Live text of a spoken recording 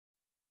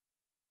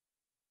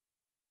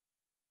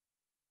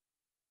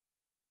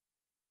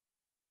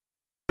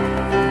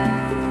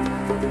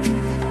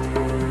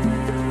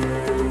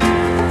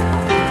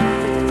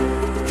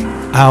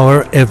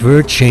our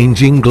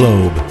ever-changing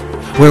globe,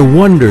 where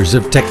wonders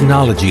of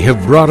technology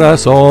have brought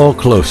us all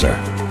closer,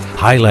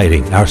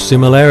 highlighting our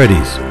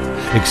similarities,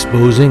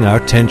 exposing our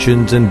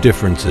tensions and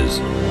differences.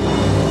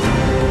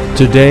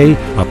 Today,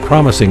 a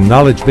promising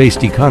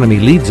knowledge-based economy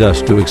leads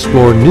us to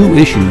explore new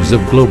issues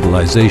of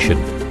globalization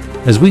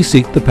as we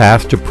seek the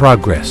path to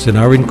progress in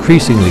our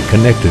increasingly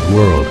connected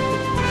world.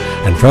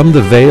 And from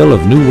the veil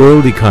of New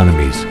World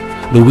economies,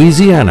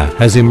 Louisiana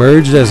has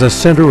emerged as a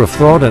center of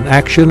thought and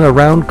action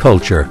around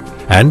culture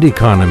and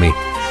economy,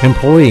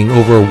 employing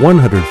over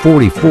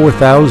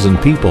 144,000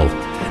 people,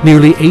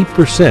 nearly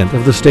 8%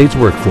 of the state's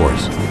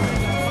workforce.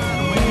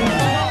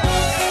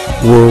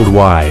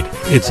 Worldwide,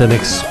 it's an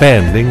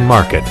expanding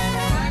market.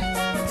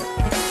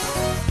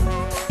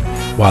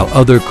 While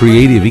other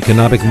creative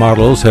economic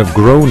models have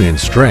grown in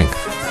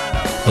strength,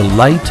 the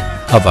light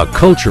of a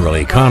cultural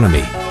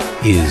economy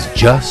is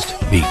just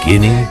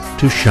beginning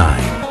to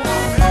shine.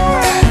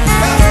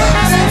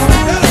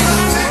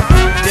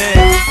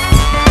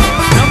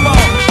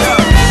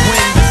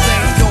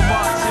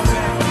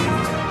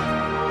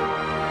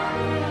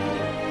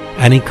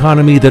 An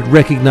economy that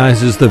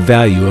recognizes the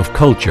value of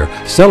culture,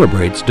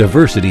 celebrates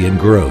diversity and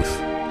growth.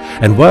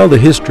 And while the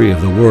history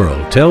of the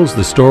world tells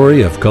the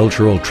story of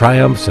cultural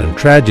triumphs and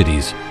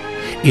tragedies,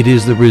 it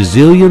is the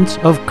resilience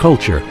of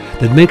culture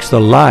that makes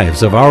the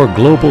lives of our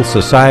global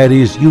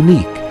societies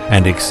unique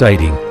and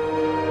exciting.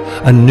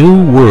 A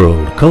new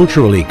world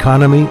cultural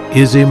economy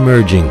is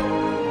emerging.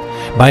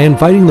 By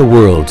inviting the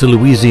world to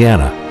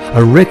Louisiana,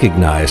 a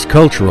recognized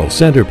cultural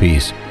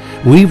centerpiece,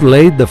 we've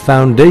laid the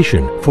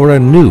foundation for a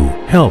new,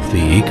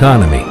 healthy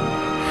economy,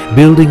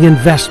 building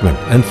investment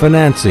and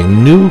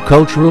financing new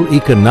cultural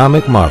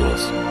economic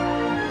models.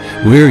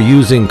 We're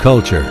using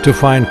culture to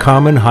find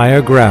common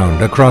higher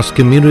ground across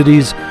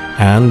communities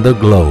and the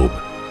globe.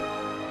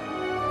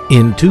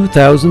 In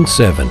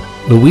 2007,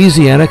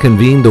 Louisiana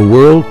convened the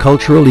World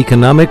Cultural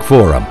Economic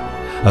Forum,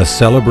 a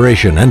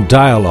celebration and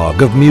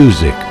dialogue of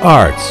music,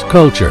 arts,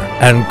 culture,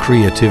 and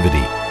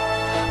creativity.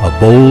 A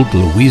bold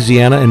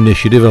Louisiana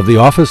initiative of the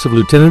Office of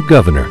Lieutenant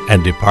Governor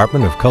and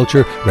Department of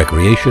Culture,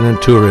 Recreation,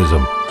 and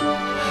Tourism.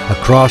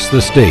 Across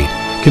the state,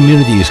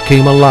 communities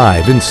came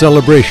alive in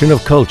celebration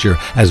of culture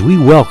as we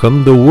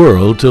welcomed the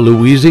world to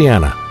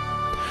Louisiana.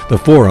 The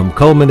forum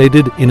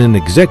culminated in an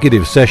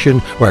executive session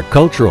where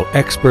cultural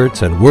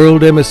experts and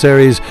world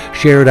emissaries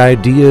shared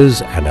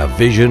ideas and a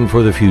vision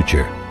for the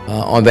future.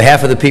 On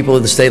behalf of the people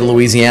of the state of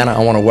Louisiana, I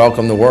want to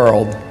welcome the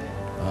world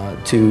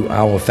to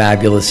our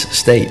fabulous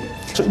state.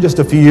 Just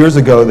a few years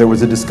ago, there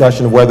was a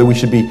discussion of whether we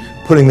should be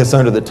putting this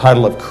under the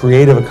title of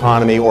creative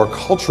economy or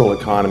cultural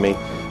economy.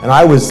 And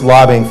I was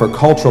lobbying for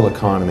cultural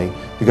economy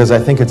because I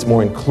think it's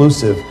more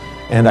inclusive,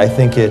 and I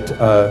think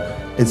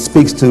it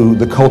speaks to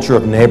the culture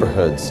of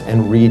neighborhoods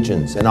and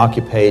regions and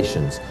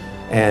occupations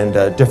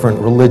and different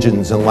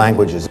religions and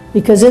languages.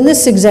 Because in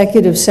this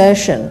executive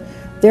session,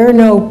 there are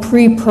no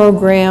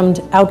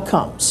pre-programmed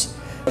outcomes.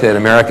 That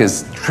America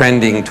is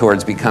trending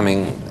towards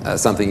becoming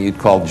something you'd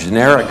call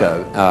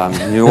generica.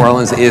 New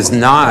Orleans is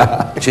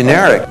not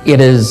generic. It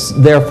is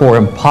therefore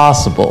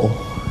impossible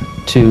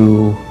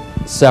to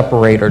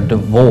separate or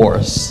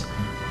divorce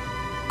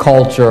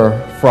culture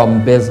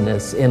from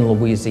business in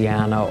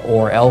Louisiana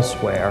or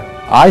elsewhere.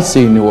 I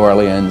see New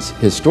Orleans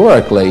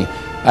historically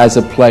as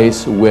a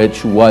place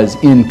which was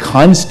in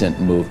constant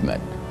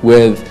movement,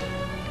 with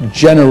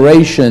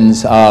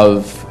generations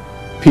of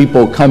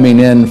people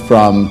coming in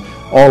from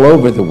all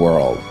over the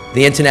world.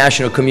 The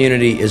international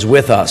community is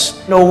with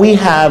us. We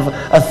have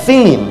a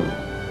theme,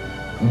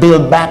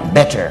 Build Back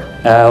Better.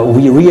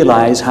 We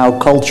realize how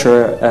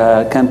culture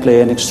can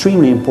play an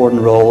extremely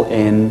important role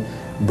in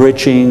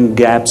bridging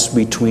gaps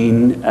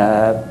between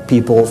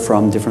people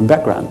from different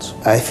backgrounds.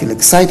 I feel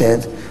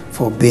excited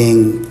for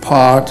being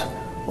part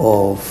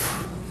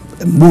of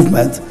a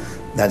movement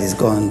that is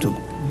going to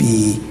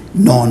be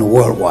known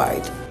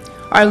worldwide.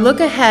 Our look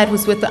ahead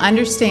was with the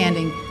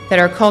understanding that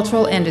our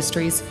cultural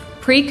industries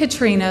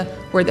pre-Katrina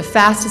were the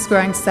fastest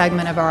growing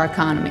segment of our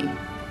economy.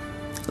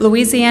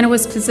 Louisiana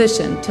was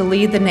positioned to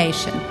lead the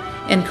nation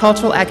in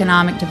cultural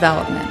economic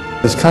development.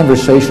 This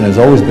conversation has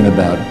always been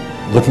about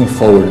looking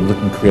forward and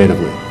looking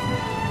creatively,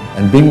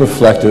 and being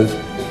reflective,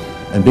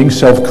 and being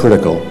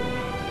self-critical,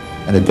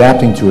 and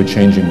adapting to a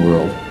changing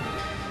world.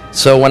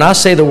 So when I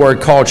say the word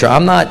culture,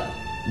 I'm not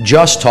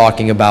just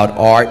talking about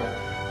art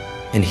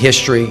and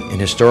history and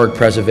historic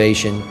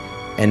preservation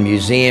and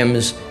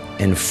museums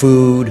and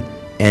food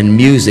and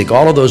music,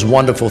 all of those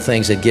wonderful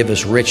things that give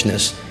us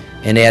richness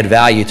and add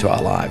value to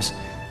our lives.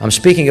 I'm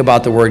speaking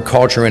about the word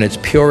culture in its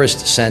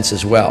purest sense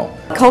as well.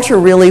 Culture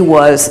really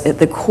was at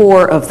the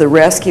core of the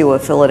rescue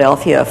of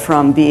Philadelphia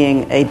from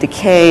being a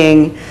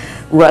decaying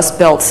Rust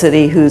Belt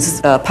city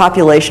whose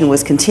population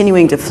was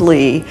continuing to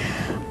flee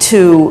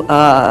to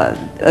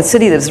a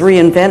city that's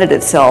reinvented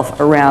itself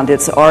around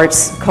its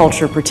arts,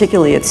 culture,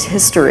 particularly its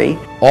history.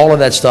 All of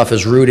that stuff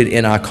is rooted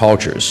in our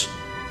cultures.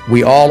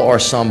 We all are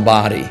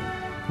somebody.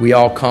 We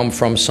all come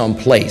from some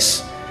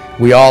place.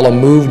 We all are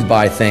moved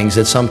by things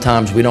that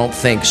sometimes we don't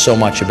think so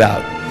much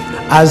about.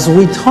 as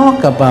we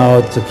talk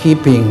about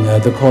keeping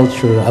the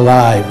culture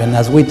alive, and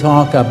as we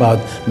talk about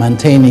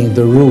maintaining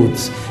the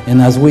roots,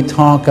 and as we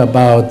talk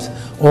about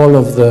all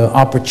of the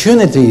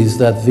opportunities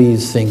that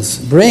these things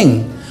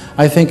bring,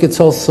 I think it's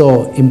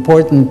also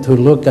important to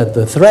look at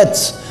the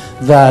threats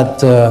that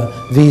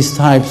these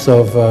types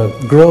of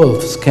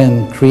growths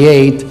can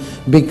create,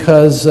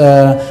 because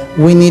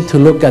we need to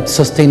look at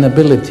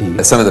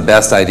sustainability. Some of the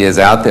best ideas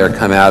out there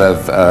come out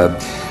of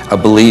a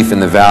belief in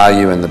the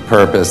value and the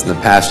purpose and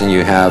the passion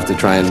you have to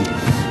try and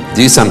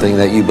do something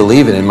that you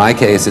believe in. In my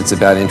case, it's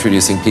about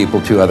introducing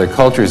people to other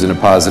cultures in a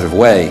positive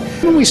way.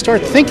 When we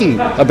start thinking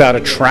about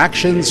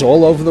attractions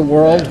all over the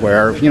world,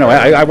 where, you know,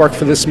 I work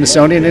for the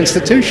Smithsonian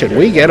Institution,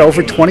 we get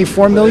over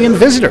 24 million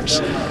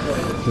visitors.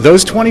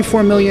 Those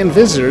 24 million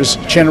visitors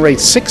generate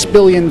 $6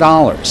 billion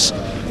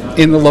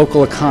in the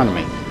local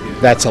economy.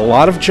 That's a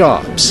lot of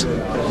jobs.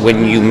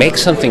 When you make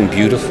something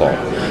beautiful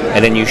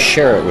and then you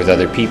share it with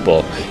other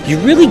people, you're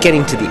really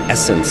getting to the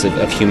essence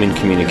of human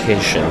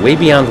communication, way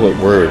beyond what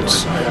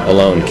words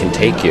alone can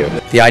take you.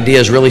 The idea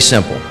is really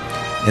simple,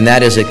 and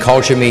that is that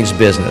culture means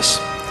business.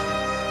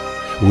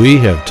 We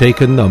have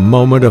taken a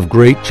moment of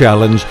great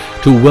challenge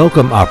to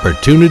welcome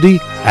opportunity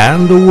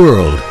and the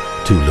world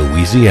to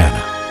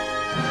Louisiana.